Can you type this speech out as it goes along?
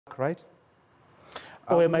right?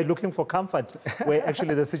 Or am I looking for comfort where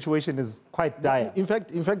actually the situation is quite dire? In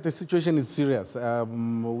fact, the situation is serious.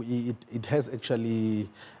 It has actually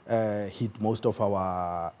hit most of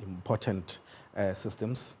our important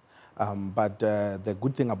systems. But the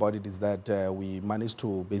good thing about it is that we managed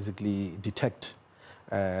to basically detect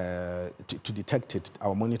it.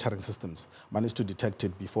 Our monitoring systems managed to detect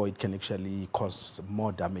it before it can actually cause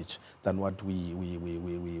more damage than what we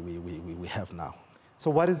have now. So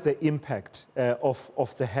what is the impact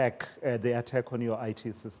of the hack, the attack on your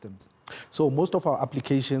IT systems? So most of our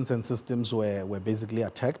applications and systems were basically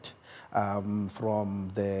attacked.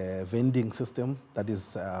 From the vending system, that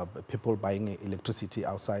is people buying electricity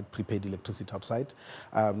outside, prepaid electricity outside,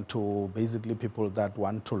 to basically people that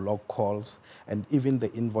want to log calls, and even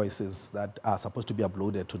the invoices that are supposed to be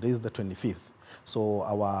uploaded. Today is the 25th. So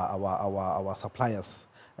our suppliers,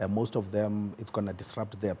 most of them, it's going to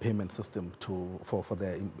disrupt their payment system for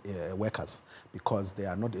their workers, because they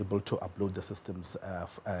are not able to upload the systems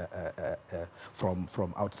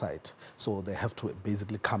from outside. So they have to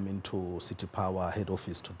basically come into City Power head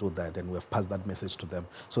office to do that, and we have passed that message to them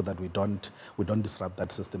so that we don't disrupt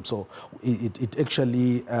that system. So it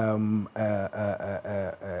actually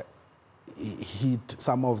hit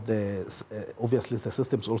some of the, obviously the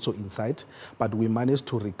systems also inside, but we managed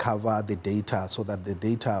to recover the data so that the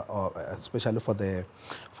data, especially for the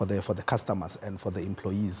customers and for the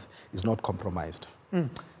employees, is not compromised.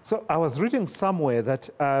 So I was reading somewhere that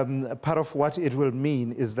part of what it will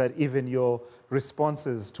mean is that even your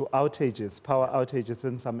responses to outages, power outages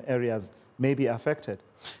in some areas, may be affected.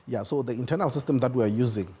 Yeah, so the internal system that we are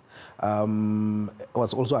using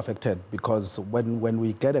was also affected, because when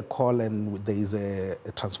we get a call and there is a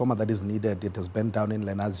transformer that is needed, it has been down in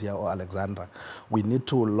Lenasia or Alexandra, we need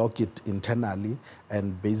to log it internally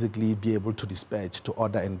and basically be able to dispatch, to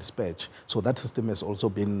order and dispatch. So that system has also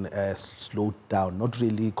been slowed down, not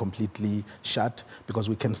really completely shut, because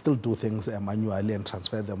we can still do things manually and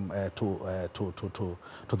transfer them to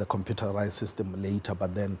the computerized system later,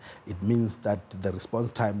 but then it means that the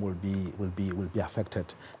response time will be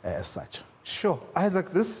affected as such. Sure.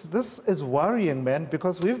 Isaac, this is worrying, man,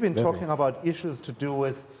 because we've been talking about issues to do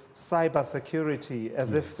with cybersecurity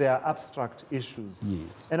as if they are abstract issues.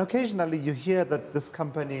 Yes. And occasionally you hear that this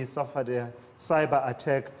company suffered a cyber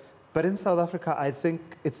attack, but in South Africa, I think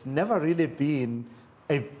it's never really been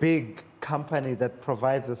a big company that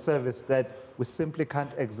provides a service that we simply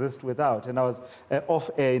can't exist without. And I was off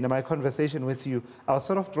air in my conversation with you, I was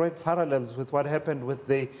sort of drawing parallels with what happened with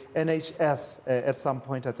the NHS at some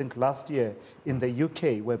point, I think last year in the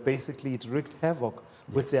UK, where basically it wreaked havoc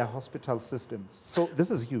with their hospital systems. So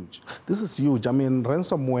this is huge. This is huge. I mean,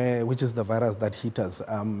 ransomware, which is the virus that hit us,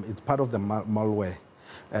 it's part of the malware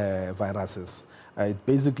viruses.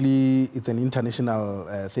 It's an international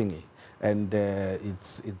thingy. And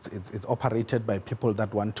it's operated by people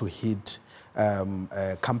that want to hit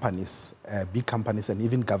companies, big companies, and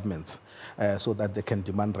even governments, so that they can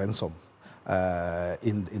demand ransom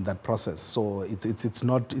in that process. So it's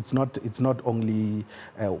not only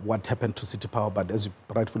what happened to City Power, but as you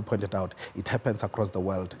rightfully pointed out, it happens across the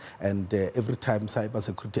world. And every time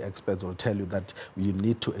cybersecurity experts will tell you that you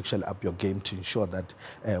need to actually up your game to ensure that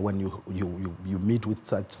when you meet with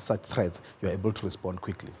such threats, you're able to respond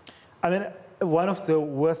quickly. I mean, one of the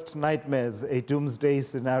worst nightmares, a doomsday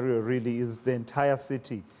scenario really, is the entire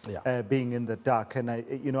city being in the dark. And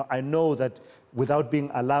I know that without being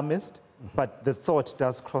alarmist, but the thought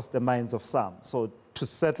does cross the minds of some. So to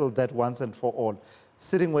settle that once and for all,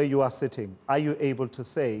 sitting where you are sitting, are you able to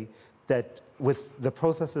say that with the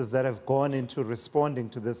processes that have gone into responding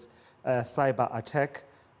to this cyber attack,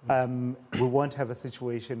 we won't have a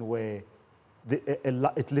situation where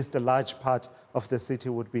at least a large part of the city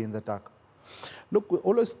would be in the dark? Look, we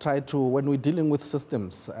always try to, when we're dealing with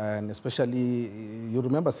systems, and especially, you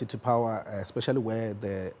remember City Power, especially where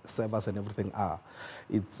the servers and everything are,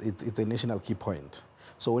 it's a national key point.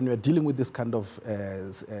 So when you're dealing with this kind of,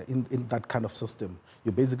 in that kind of system,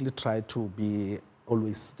 you basically try to be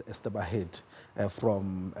always a step ahead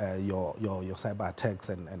from your cyber attacks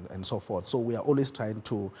and so forth. So we are always trying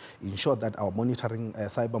to ensure that our monitoring,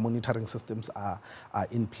 cyber monitoring systems are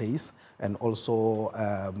in place, and also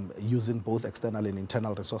using both external and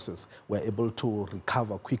internal resources, we're able to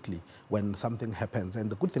recover quickly when something happens. And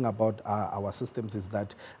the good thing about our systems is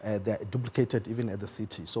that they're duplicated even at the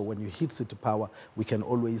city. So when you hit City Power, we can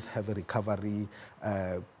always have a recovery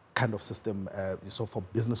kind of system, so for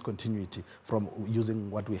business continuity from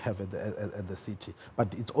using what we have at the city.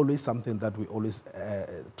 But it's always something that we always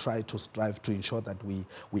try to strive to ensure that we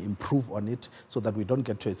improve on it, so that we don't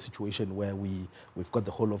get to a situation where we've got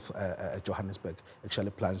the whole of Johannesburg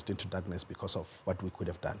actually plunged into darkness because of what we could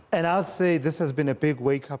have done. And I'll say this has been a big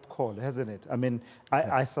wake-up call, hasn't it? I mean,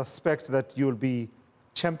 I suspect that you'll be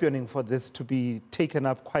championing for this to be taken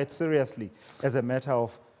up quite seriously as a matter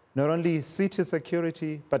of not only city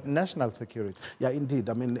security, but national security. Yeah, indeed.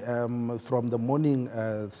 I mean, from the morning,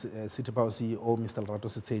 City Power CEO, Mr. Lerato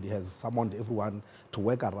Setsedi, has summoned everyone to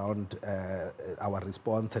work around our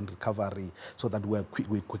response and recovery so that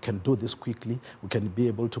we can do this quickly. We can be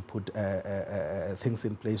able to put things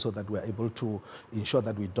in place so that we're able to ensure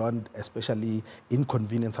that we don't especially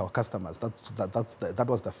inconvenience our customers. That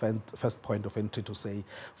was the first point of entry, to say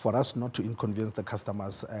for us not to inconvenience the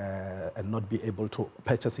customers and not be able to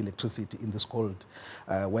purchase electricity in this cold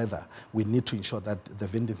weather. We need to ensure that the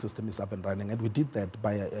vending system is up and running, and we did that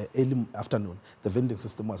by early afternoon. The vending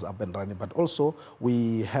system was up and running, but also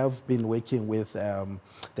we have been working with the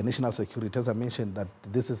national security. As I mentioned, that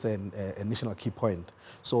this is a national key point.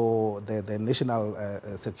 So the national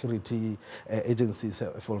security agencies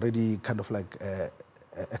have already kind of like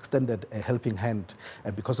extended a helping hand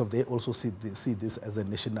because they also see this as a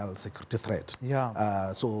national security threat.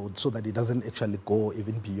 Yeah. So that it doesn't actually go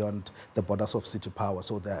even beyond the borders of City Power.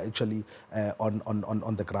 So they're actually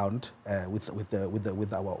on the ground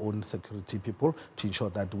with our own security people to ensure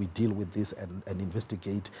that we deal with this and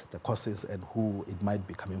investigate the causes and who it might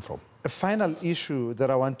be coming from. A final issue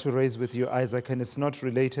that I want to raise with you, Isaac, and it's not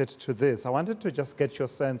related to this. I wanted to just get your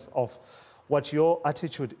sense of what your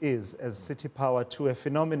attitude is as City Power to a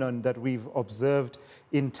phenomenon that we've observed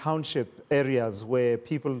in township areas where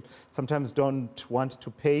people sometimes don't want to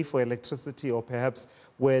pay for electricity, or perhaps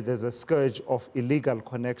where there's a scourge of illegal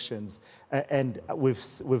connections. And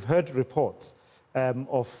we've heard reports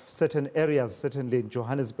of certain areas, certainly in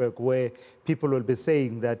Johannesburg, where people will be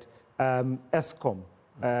saying that Eskom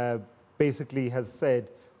basically has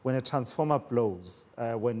said when a transformer blows,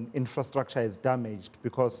 when infrastructure is damaged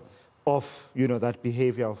because of, you know, that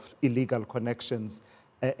behavior of illegal connections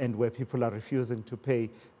and where people are refusing to pay,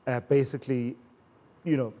 basically,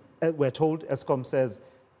 you know, we're told, Eskom says,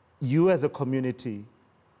 you as a community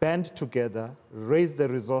band together, raise the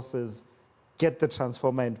resources, get the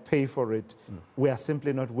transformer and pay for it. We are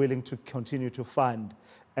simply not willing to continue to fund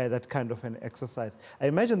that kind of an exercise. I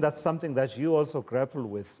imagine that's something that you also grapple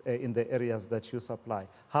with in the areas that you supply.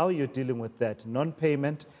 How are you dealing with that?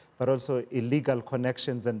 Non-payment, but also illegal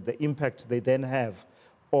connections and the impact they then have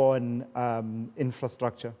on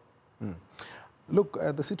infrastructure? Look,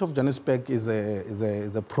 the city of Johannesburg is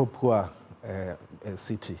a pro-poor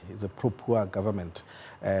city. It's a pro-poor government.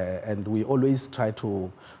 And we always try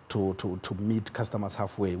to meet customers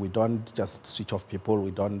halfway. We don't just switch off people.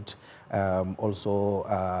 We don't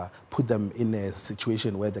also put them in a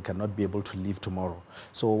situation where they cannot be able to leave tomorrow.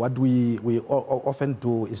 So what we often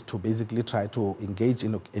do is to basically try to engage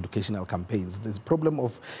in educational campaigns. This problem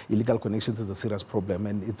of illegal connections is a serious problem,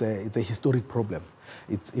 and it's a historic problem.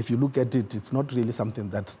 If you look at it, it's not really something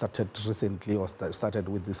that started recently or started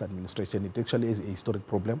with this administration. It actually is a historic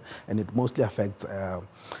problem, and it mostly affects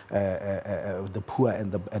the poor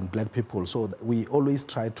and black people. So we always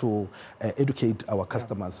try to educate our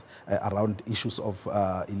customers around issues of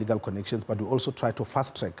illegal connections, but we also try to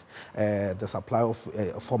fast-track the supply of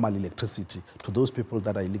formal electricity to those people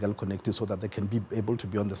that are illegal connected so that they can be able to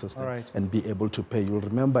be on the system and be able to pay. You'll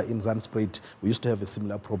remember in Zandspruit, we used to have a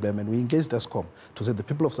similar problem, and we engaged Eskom to say the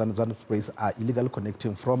people of Zandspruit are illegal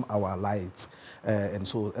connecting from our lights. And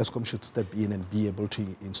so Eskom should step in and be able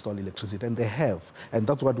to install electricity, and they have. And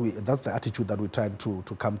that's the attitude that we're trying to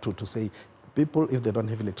come to say, people, if they don't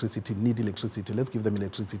have electricity, need electricity. Let's give them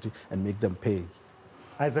electricity and make them pay.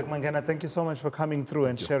 Issac Mangena, thank you so much for coming through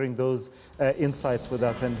and sharing those insights with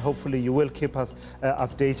us, and hopefully you will keep us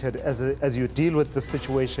updated as you deal with the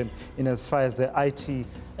situation in as far as the IT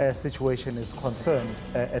situation is concerned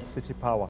at City Power.